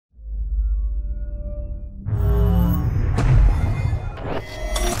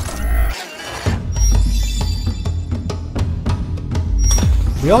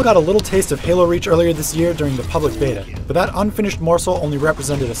We all got a little taste of Halo Reach earlier this year during the public beta, but that unfinished morsel only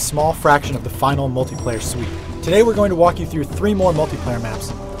represented a small fraction of the final multiplayer suite. Today we're going to walk you through 3 more multiplayer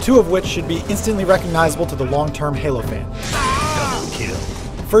maps, 2 of which should be instantly recognizable to the long-term Halo fan. Double kill.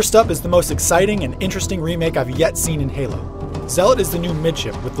 First up is the most exciting and interesting remake I've yet seen in Halo. Zealot is the new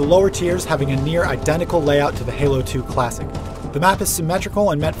Midship, with the lower tiers having a near identical layout to the Halo 2 classic. The map is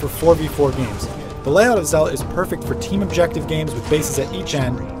symmetrical and meant for 4v4 games. The layout of Zealot is perfect for team objective games with bases at each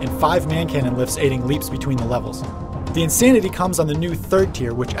end and 5 man cannon lifts aiding leaps between the levels. The insanity comes on the new 3rd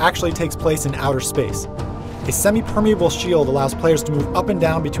tier, which actually takes place in outer space. A semi-permeable shield allows players to move up and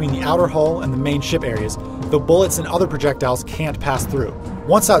down between the outer hull and the main ship areas, though bullets and other projectiles can't pass through.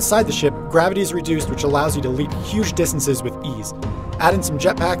 Once outside the ship, gravity is reduced, which allows you to leap huge distances with ease. Add in some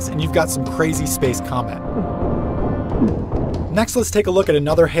jetpacks and you've got some crazy space combat. Next, let's take a look at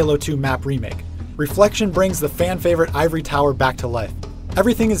another Halo 2 map remake. Reflection brings the fan-favorite Ivory Tower back to life.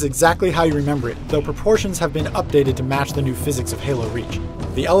 Everything is exactly how you remember it, though proportions have been updated to match the new physics of Halo Reach.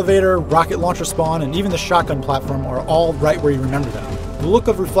 The elevator, rocket launcher spawn, and even the shotgun platform are all right where you remember them. The look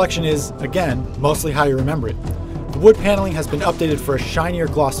of Reflection is, again, mostly how you remember it. The wood paneling has been updated for a shinier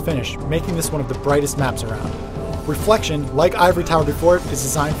gloss finish, making this one of the brightest maps around. Reflection, like Ivory Tower before it, is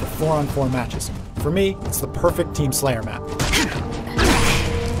designed for 4-on-4 matches. For me, it's the perfect Team Slayer map.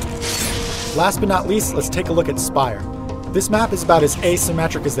 Last but not least, let's take a look at Spire. This map is about as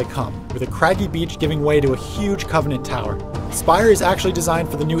asymmetric as they come, with a craggy beach giving way to a huge Covenant tower. Spire is actually designed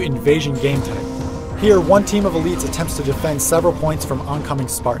for the new Invasion game type. Here, one team of elites attempts to defend several points from oncoming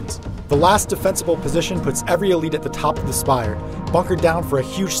Spartans. The last defensible position puts every elite at the top of the Spire, bunkered down for a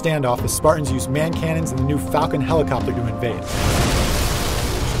huge standoff as Spartans use man cannons and the new Falcon helicopter to invade.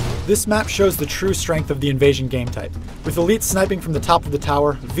 This map shows the true strength of the Invasion game type. With elites sniping from the top of the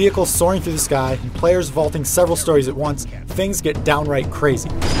tower, vehicles soaring through the sky, and players vaulting several stories at once, things get downright crazy.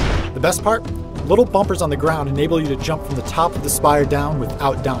 The best part? Little bumpers on the ground enable you to jump from the top of the Spire down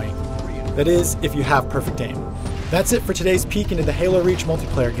without dying. That is, if you have perfect aim. That's it for today's peek into the Halo Reach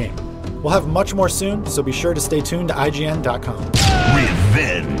multiplayer game. We'll have much more soon, so be sure to stay tuned to IGN.com.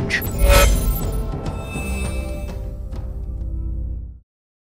 Revenge.